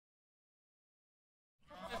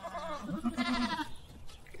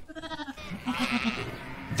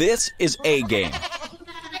This is A-Game.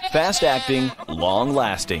 Fast acting, long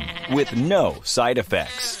lasting, with no side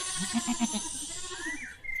effects.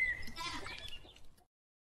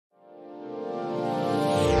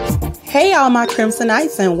 Hey all my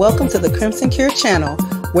Crimsonites, and welcome to the Crimson Cure channel,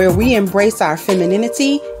 where we embrace our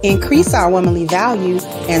femininity, increase our womanly value,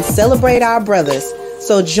 and celebrate our brothers.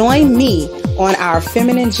 So join me on our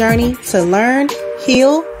feminine journey to learn,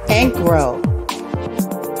 heal, and grow.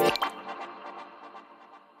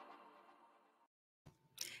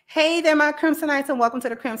 Hey there, my Crimsonites, and welcome to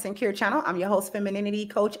the Crimson Cure channel. I'm your host, femininity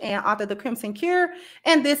coach, and author of The Crimson Cure,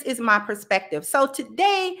 and this is my perspective. So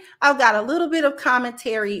today, I've got a little bit of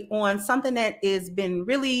commentary on something that has been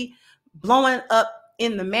really blowing up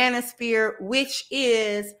in the manosphere, which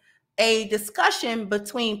is a discussion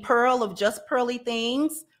between Pearl of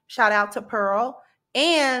JustPearlyThings, shout out to Pearl,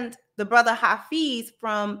 and the brother Hafeez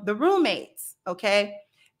from The Roommates, okay?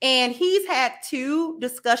 And he's had two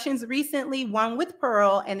discussions recently, one with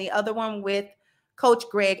Pearl and the other one with Coach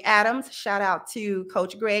Greg Adams. Shout out to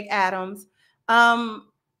Coach Greg Adams.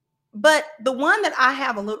 But the one that I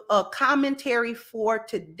have a commentary for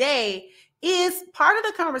today is part of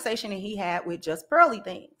the conversation that he had with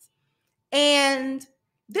JustPearlyThings. And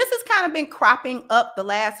this has kind of been cropping up the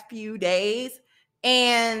last few days.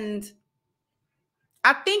 And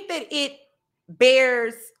I think that it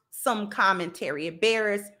bears some commentary. It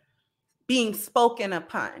bears being spoken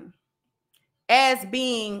upon as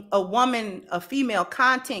being a woman, a female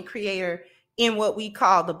content creator in what we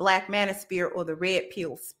call the Black Manosphere or the red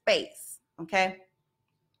pill space, okay?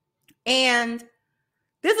 And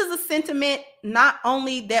this is a sentiment not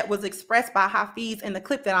only that was expressed by Hafeez in the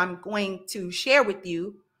clip that I'm going to share with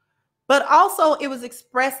you, but also it was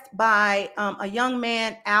expressed by a young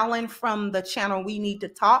man, Alan, from the channel We Need to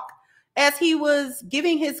Talk, as he was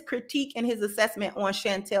giving his critique and his assessment on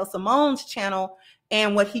Chantel Simone's channel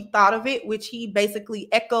and what he thought of it, which he basically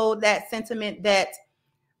echoed that sentiment that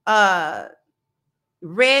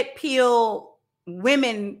red pill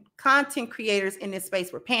women content creators in this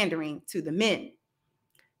space were pandering to the men.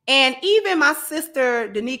 And even my sister,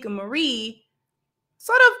 Danica Marie,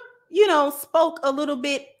 sort of, spoke a little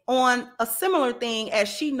bit on a similar thing as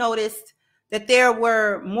she noticed that there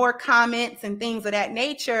were more comments and things of that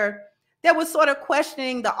nature that was sort of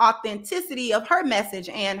questioning the authenticity of her message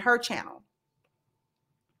and her channel.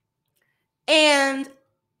 And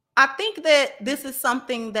I think that this is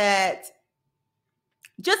something that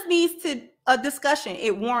just needs a discussion.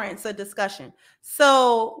 It warrants a discussion.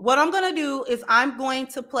 So what I'm going to do is I'm going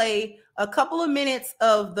to play a couple of minutes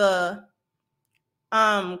of the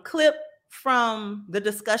clip from the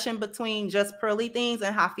discussion between JustPearlyThings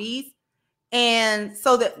and Hafeez. And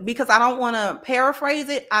so that, because I don't want to paraphrase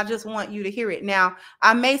it, I just want you to hear it. Now,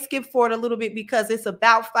 I may skip forward a little bit because it's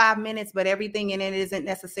about 5 minutes, but everything in it isn't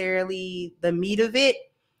necessarily the meat of it.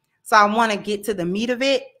 So I want to get to the meat of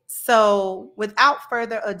it. So without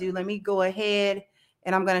further ado, let me go ahead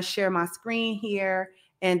and I'm going to share my screen here,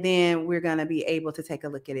 and then we're going to be able to take a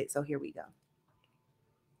look at it. So here we go.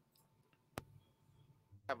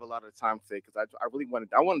 I have a lot of time today because I really want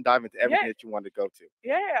to dive into everything that you want to go to.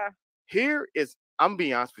 Yeah. Here is, I'm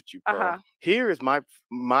being honest with you, bro. Here is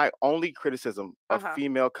my only criticism of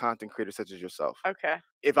female content creators such as yourself. Okay.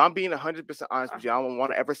 If I'm being 100% honest with you, I don't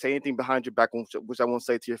want to ever say anything behind your back, which I won't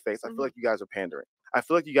say to your face. I feel like you guys are pandering. I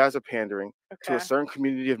feel like you guys are pandering to a certain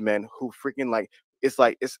community of men who freaking like, it's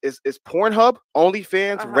Pornhub,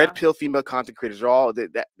 OnlyFans, red pill female content creators are all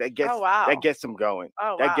that gets them going.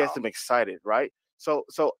 That gets them excited, right? So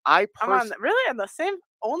I personally, really on the same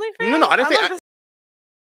OnlyFans? No, I didn't say.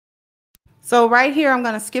 So right here, I'm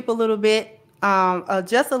going to skip a little bit,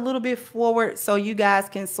 just a little bit forward so you guys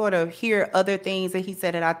can sort of hear other things that he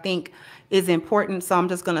said that I think is important. So I'm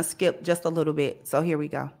just going to skip just a little bit. So here we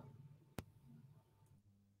go.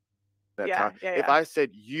 If I said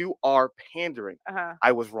you are pandering,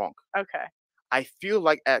 I was wrong. Okay. I feel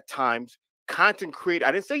like at times content creators,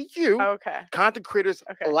 I didn't say you. Okay. Content creators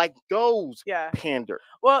like those pander.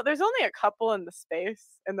 Well, there's only a couple in the space,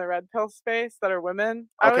 in the red pill space, that are women.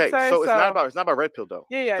 I would say, so it's not about red pill though.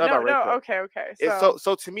 Yeah. Okay.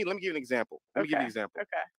 So to me, let me give you an example. Okay.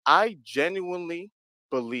 I genuinely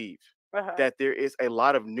believe that there is a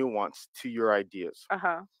lot of nuance to your ideas.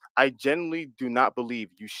 I genuinely do not believe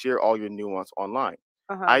you share all your nuance online.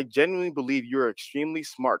 I genuinely believe you're an extremely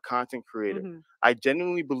smart content creator. I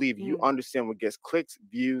genuinely believe you understand what gets clicks,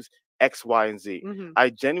 views, X, Y, and Z. I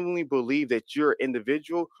genuinely believe that you're an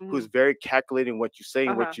individual who's very calculating what you say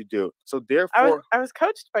and what you do. So therefore, I was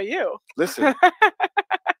coached by you. Listen,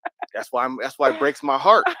 That's why it breaks my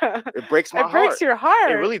heart. It breaks my heart. It breaks your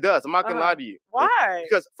heart. It really does. I'm not gonna lie to you. Why?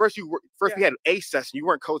 Because first we had an A session. You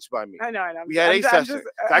weren't coached by me. I know. We had A session.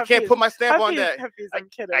 I can't put my stamp on that. Hafeez, I'm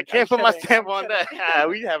kidding. I can't put my stamp on that.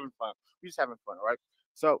 We having fun. We just having fun, all right?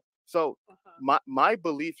 So my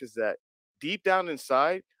belief is that deep down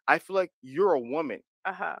inside, I feel like you're a woman.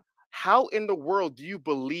 How in the world do you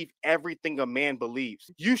believe everything a man believes?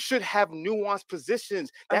 You should have nuanced positions.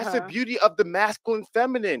 That's the beauty of the masculine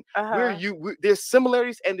feminine. There's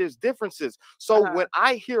similarities and there's differences. So when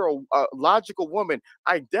I hear a logical woman,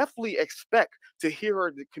 I definitely expect to hear her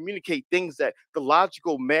to communicate things that the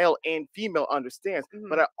logical male and female understands.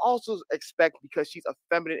 But I also expect, because she's a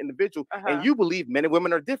feminine individual, and you believe men and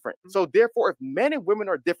women are different. So therefore, if men and women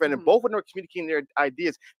are different and both of them are communicating their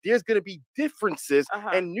ideas, there's going to be differences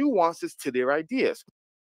and nuances to their ideas.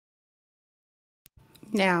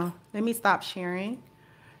 Now, let me stop sharing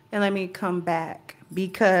and let me come back,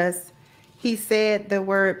 because he said the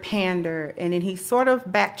word pander, and then he sort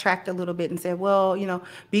of backtracked a little bit and said, well, you know,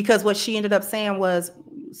 because what she ended up saying was,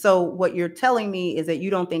 so what you're telling me is that you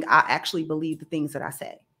don't think I actually believe the things that I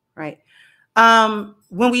say, right?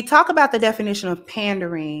 When we talk about the definition of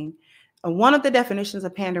pandering, one of the definitions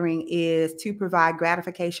of pandering is to provide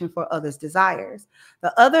gratification for others' desires.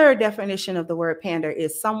 The other definition of the word pander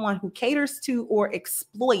is someone who caters to or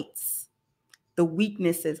exploits the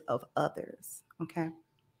weaknesses of others, okay?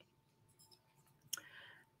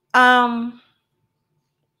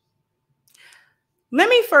 Let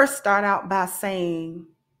me first start out by saying,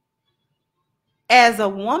 as a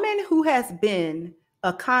woman who has been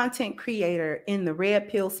a content creator in the red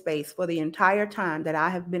pill space for the entire time that I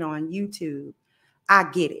have been on YouTube, I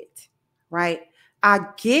get it, right? I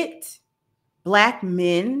get Black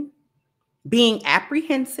men being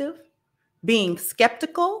apprehensive, being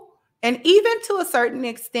skeptical, and even to a certain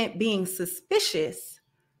extent being suspicious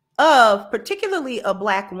of particularly a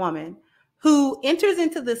Black woman who enters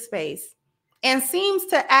into the space and seems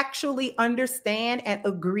to actually understand and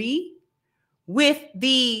agree with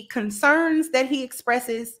the concerns that he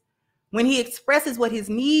expresses when he expresses what his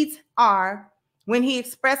needs are, when he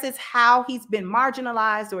expresses how he's been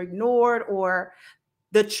marginalized or ignored, or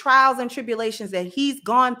the trials and tribulations that he's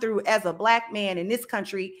gone through as a Black man in this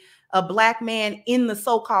country, a Black man in the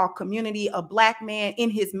so-called community, a Black man in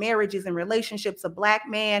his marriages and relationships, a Black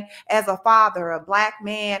man as a father, a Black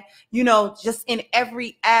man, you know, just in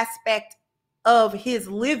every aspect of his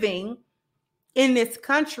living in this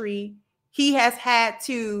country. He has had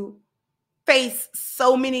to face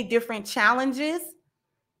so many different challenges.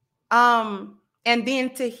 And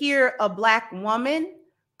then to hear a Black woman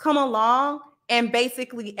come along and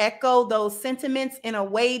basically echo those sentiments in a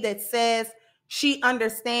way that says she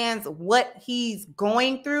understands what he's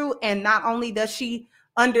going through. And not only does she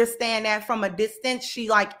understand that from a distance, she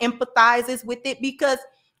like empathizes with it, because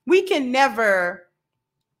we can never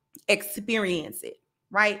experience it,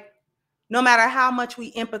 right? No matter how much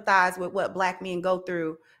we empathize with what Black men go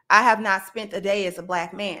through, I have not spent a day as a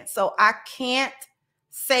Black man. So I can't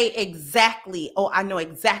say exactly, oh, I know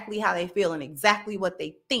exactly how they feel and exactly what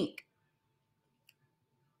they think,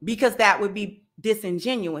 because that would be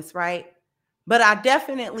disingenuous, right? But I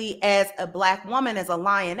definitely, as a Black woman, as a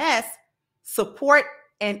lioness, support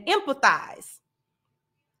and empathize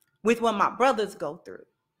with what my brothers go through,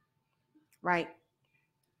 right?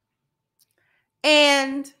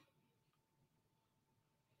 And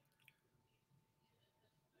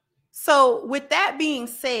so with that being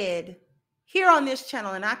said, here on this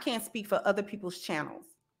channel, and I can't speak for other people's channels,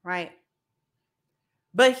 right?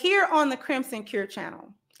 But here on the Crimson Cure channel,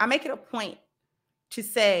 I make it a point to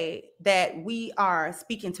say that we are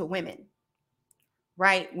speaking to women,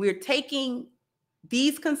 right? We're taking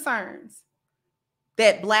these concerns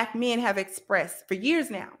that Black men have expressed for years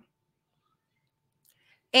now,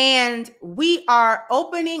 and we are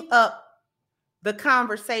opening up the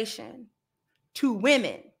conversation to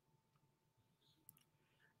women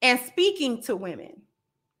and speaking to women.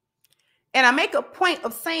 And I make a point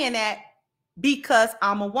of saying that because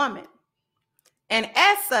I'm a woman. And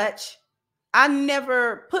as such, I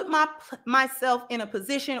never put myself in a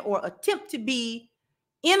position or attempt to be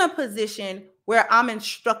in a position where I'm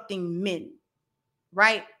instructing men,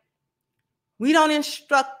 right? We don't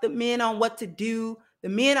instruct the men on what to do. The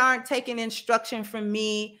men aren't taking instruction from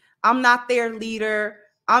me. I'm not their leader.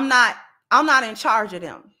 I'm not in charge of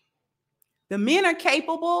them. The men are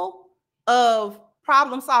capable of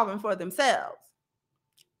problem solving for themselves.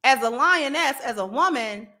 As a lioness, as a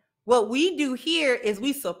woman, what we do here is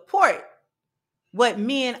we support what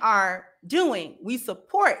men are doing. We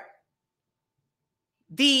support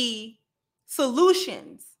the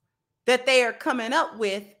solutions that they are coming up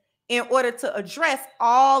with in order to address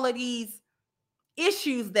all of these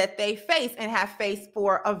issues that they face and have faced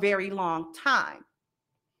for a very long time.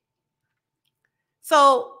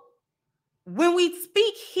 So when we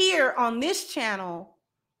speak here on this channel,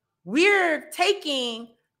 we're taking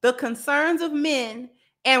the concerns of men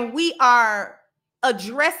and we are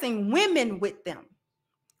addressing women with them,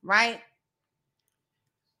 right?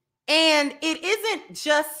 And it isn't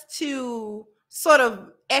just to sort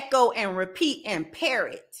of echo and repeat and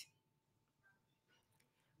parrot,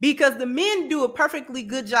 because the men do a perfectly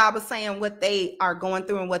good job of saying what they are going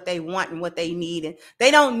through and what they want and what they need. And they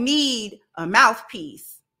don't need a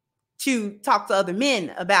mouthpiece to talk to other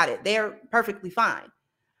men about it. They're perfectly fine.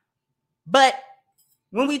 But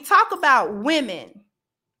when we talk about women,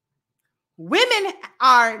 women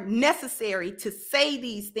are necessary to say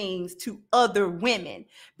these things to other women,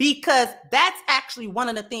 because that's actually one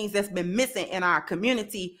of the things that's been missing in our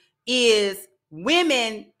community is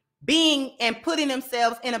women being and putting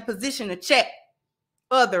themselves in a position to check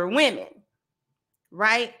other women,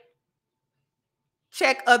 right?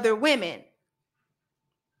 Check other women.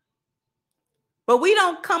 But we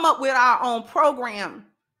don't come up with our own program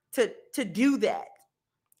to do that.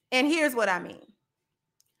 And here's what I mean.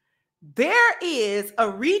 There is a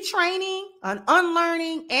retraining, an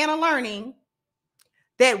unlearning, and a learning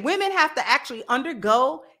that women have to actually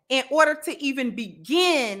undergo in order to even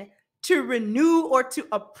begin to renew or to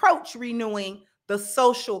approach renewing the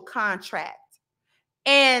social contract.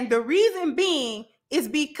 And the reason being is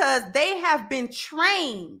because they have been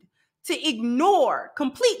trained to ignore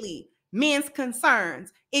completely men's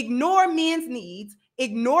concerns, ignore men's needs,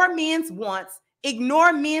 ignore men's wants,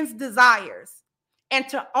 ignore men's desires, and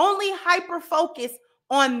to only hyper-focus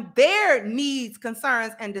on their needs,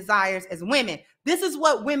 concerns, and desires as women. This is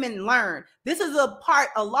what women learn. This is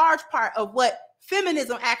a large part of what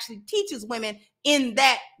feminism actually teaches women, in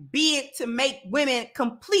that be it to make women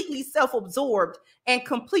completely self-absorbed and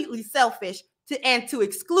completely selfish and to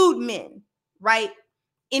exclude men, right?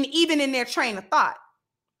 And even in their train of thought.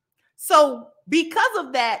 So because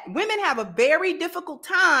of that, women have a very difficult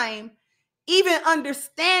time even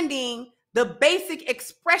understanding the basic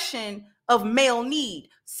expression of male need.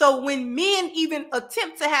 So when men even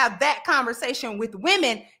attempt to have that conversation with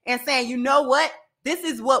women and saying, you know what, this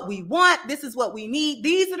is what we want, this is what we need,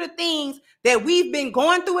 these are the things that we've been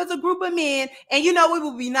going through as a group of men, and you know, it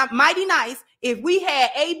would be mighty nice if we had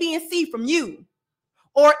A, B, and C from you,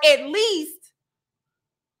 or at least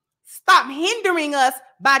stop hindering us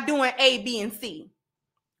by doing A, B, and C,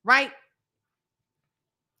 right?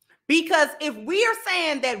 Because if we are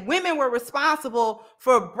saying that women were responsible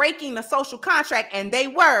for breaking the social contract, and they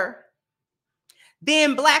were,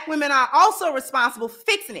 then Black women are also responsible for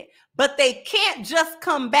fixing it. But they can't just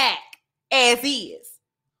come back as is.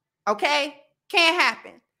 Okay? Can't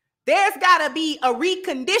happen. There's got to be a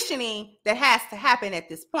reconditioning that has to happen at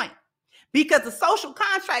this point, because the social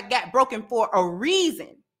contract got broken for a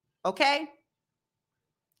reason. Okay?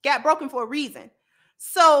 Got broken for a reason.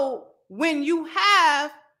 So when you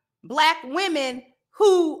have Black women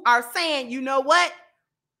who are saying, you know what,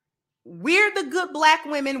 we're the good Black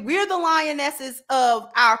women, we're the lionesses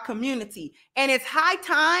of our community, and it's high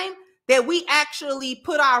time that we actually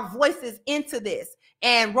put our voices into this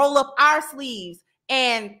and roll up our sleeves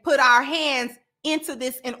and put our hands into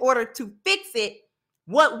this in order to fix it.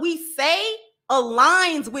 What we say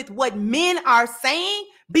aligns with what men are saying,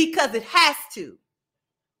 because it has to.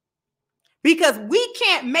 Because we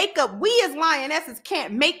can't make up, we as lionesses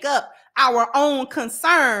can't make up our own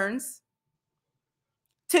concerns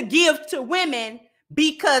to give to women,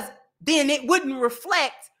 because then it wouldn't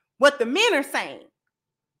reflect what the men are saying.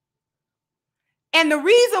 And the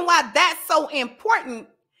reason why that's so important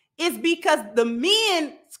is because the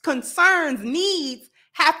men's concerns, needs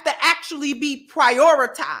have to actually be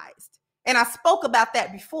prioritized. And I spoke about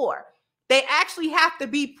that before. They actually have to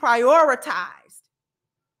be prioritized.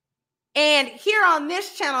 And here on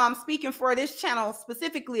this channel, I'm speaking for this channel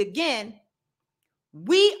specifically again,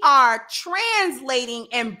 we are translating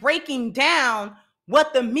and breaking down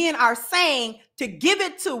what the men are saying to give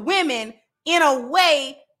it to women in a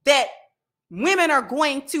way that women are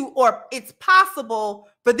going to, or it's possible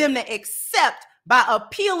for them to accept, by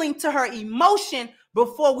appealing to her emotion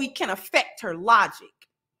before we can affect her logic.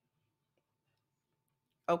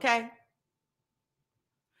 Okay?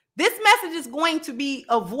 This message is going to be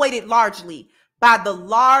avoided largely by the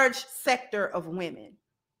large sector of women.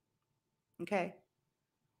 Okay?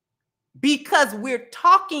 Because we're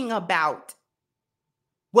talking about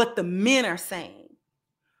what the men are saying.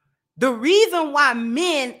 The reason why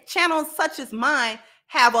men, channels such as mine,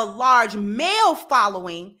 have a large male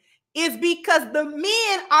following is because the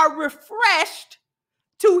men are refreshed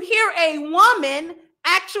to hear a woman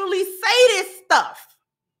actually say this stuff.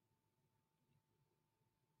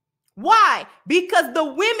 Why? Because the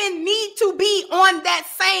women need to be on that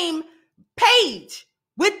same page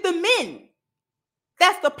with the men.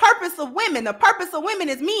 That's the purpose of women. The purpose of women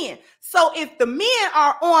is men. So if the men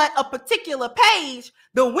are on a particular page,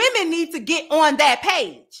 the women need to get on that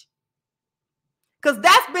page. Because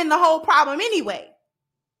that's been the whole problem anyway.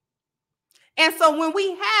 And so when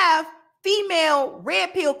we have female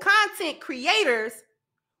red pill content creators,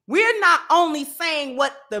 we're not only saying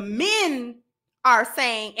what the men are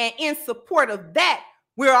saying and in support of that,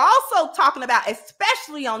 we're also talking about,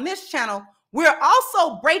 especially on this channel, we're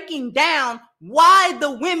also breaking down why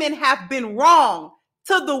the women have been wrong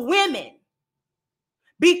to the women.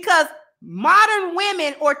 Because modern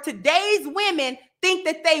women or today's women think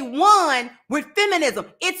that they won with feminism.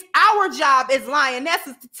 It's our job as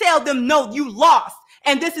lionesses to tell them, no, you lost.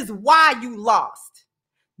 And this is why you lost.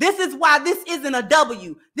 This is why this isn't a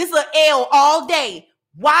W. This is an L all day.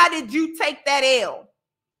 Why did you take that L?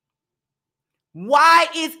 Why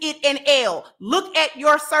is it an L? Look at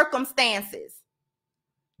your circumstances.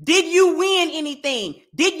 Did you win anything?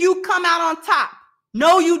 Did you come out on top?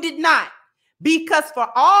 No, you did not. Because for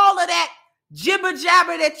all of that jibber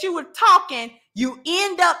jabber that you were talking, you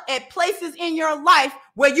end up at places in your life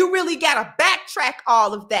where you really got to backtrack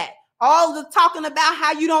all of that. All the talking about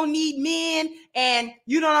how you don't need men and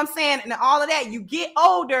you know what I'm saying? And all of that, you get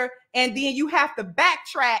older and then you have to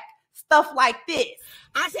backtrack stuff like this.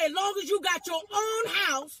 I said, as long as you got your own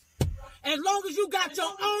house, as long as you got your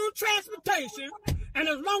own transportation, and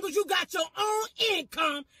as long as you got your own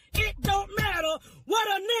income, it don't matter what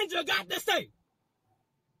a ninja got to say.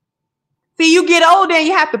 See, you get older and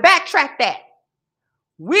you have to backtrack that.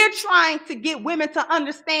 We're trying to get women to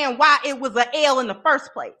understand why it was an L in the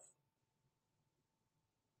first place.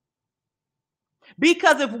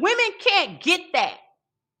 Because if women can't get that,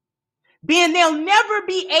 then they'll never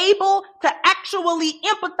be able to actually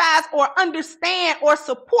empathize or understand or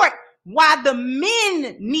support why the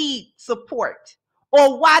men need support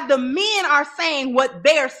or why the men are saying what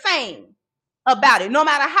they're saying about it, no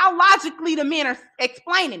matter how logically the men are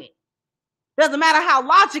explaining it. Doesn't matter how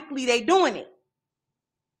logically they're doing it.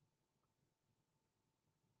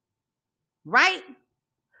 Right?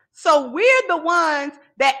 So we're the ones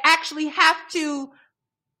that actually have to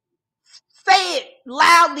say it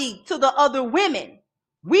loudly to the other women.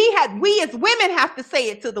 We as women have to say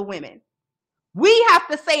it to the women. We have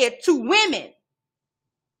to say it to women.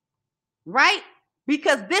 Right?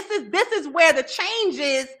 Because this is where the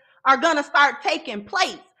changes are going to start taking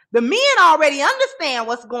place. The men already understand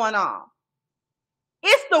what's going on.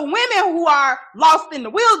 It's the women who are lost in the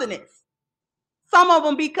wilderness. Some of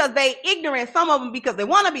them because they ignorant, some of them because they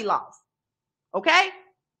want to be lost. Okay?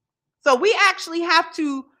 So we actually have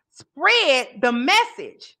to spread the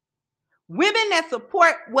message. Women that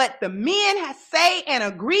support what the men say and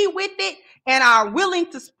agree with it and are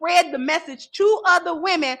willing to spread the message to other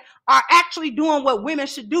women are actually doing what women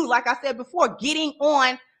should do. Like I said before, getting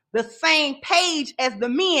on the same page as the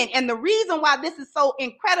men. And the reason why this is so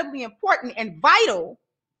incredibly important and vital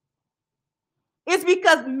is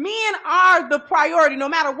because men are the priority. No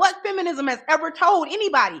matter what feminism has ever told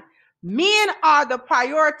anybody, men are the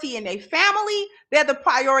priority in a family. They're the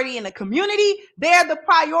priority in the community. They're the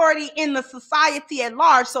priority in the society at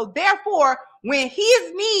large. So therefore, when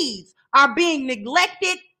his needs are being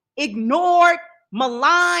neglected, ignored,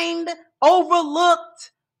 maligned,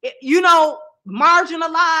 overlooked,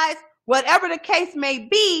 marginalized, whatever the case may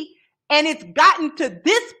be, and it's gotten to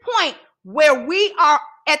this point where we are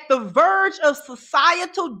at the verge of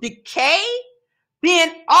societal decay,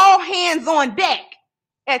 then all hands on deck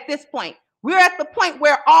at this point. We're at the point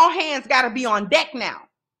where all hands got to be on deck now,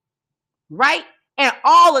 right? And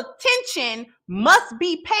all attention must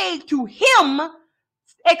be paid to him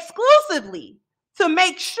exclusively to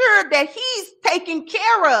make sure that he's taken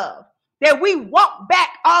care of, that we walk back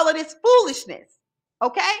all of this foolishness,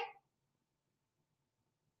 okay?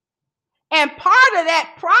 And part of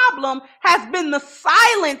that problem has been the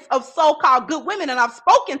silence of so-called good women, and I've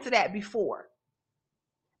spoken to that before.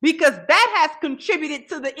 Because that has contributed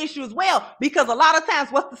to the issue as well. Because a lot of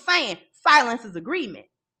times, what's the saying? Silence is agreement.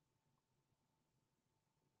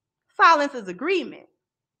 Silence is agreement.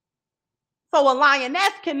 So a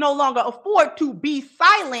lioness can no longer afford to be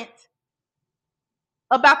silent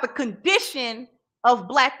about the condition of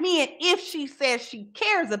Black men if she says she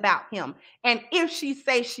cares about him, and if she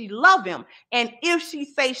says she loves him, and if she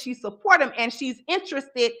says she supports him, and she's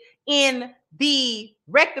interested in the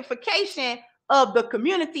rectification of the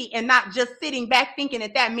community and not just sitting back thinking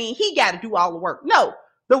that means he got to do all the work. No,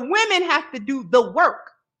 the women have to do the work.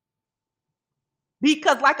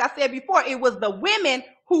 Because like I said before, it was the women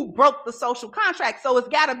who broke the social contract. So it's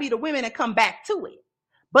got to be the women that come back to it.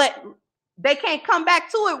 But they can't come back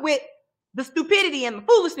to it with the stupidity and the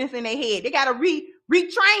foolishness in their head. They got to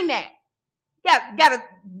retrain that. Got to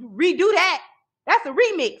redo that. That's a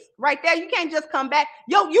remix right there. You can't just come back.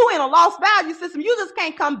 You in a lost value system. You just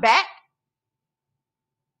can't come back.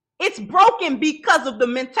 It's broken because of the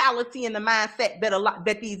mentality and the mindset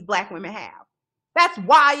that these Black women have. That's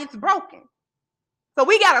why it's broken. So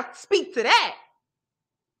we got to speak to that.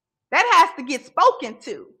 That has to get spoken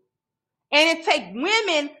to. And it takes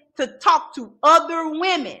women to talk to other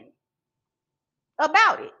women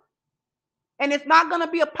about it. And it's not going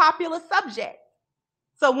to be a popular subject.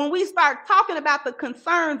 So when we start talking about the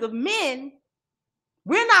concerns of men,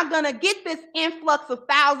 we're not going to get this influx of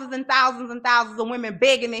thousands and thousands and thousands of women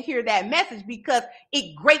begging to hear that message because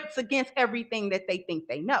it grates against everything that they think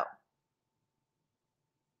they know.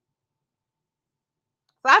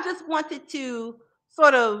 So I just wanted to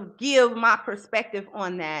sort of give my perspective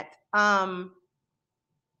on that. In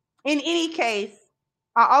any case,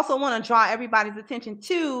 I also want to draw everybody's attention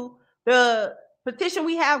to the petition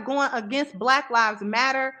we have going against Black Lives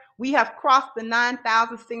Matter. We have crossed the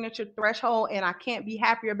 9,000 signature threshold, and I can't be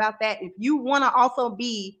happier about that. If you want to also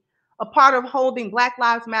be a part of holding Black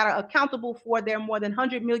Lives Matter accountable for their more than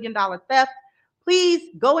 $100 million theft, please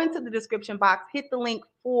go into the description box, hit the link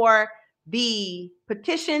for the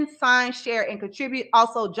petition, sign, share, and contribute.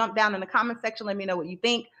 Also, jump down in the comment section. Let me know what you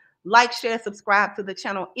think. Like, share, subscribe to the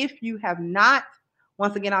channel if you have not.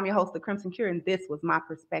 Once again, I'm your host, The Crimson Cure, and this was my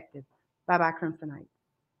perspective. Bye-bye, Crimsonites.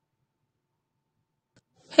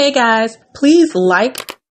 Hey guys, please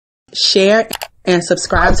like, share, and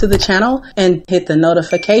subscribe to the channel and hit the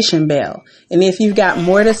notification bell. And if you've got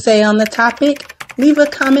more to say on the topic, leave a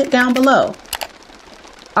comment down below.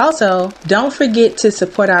 Also, don't forget to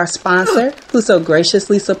support our sponsor who so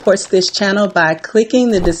graciously supports this channel by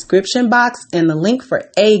clicking the description box and the link for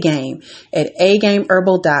A-Game at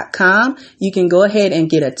agameherbal.com. You can go ahead and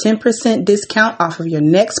get a 10% discount off of your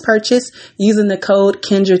next purchase using the code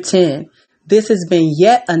Kendra10. This has been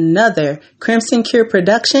yet another Crimson Cure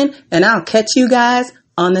production, and I'll catch you guys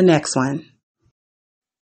on the next one.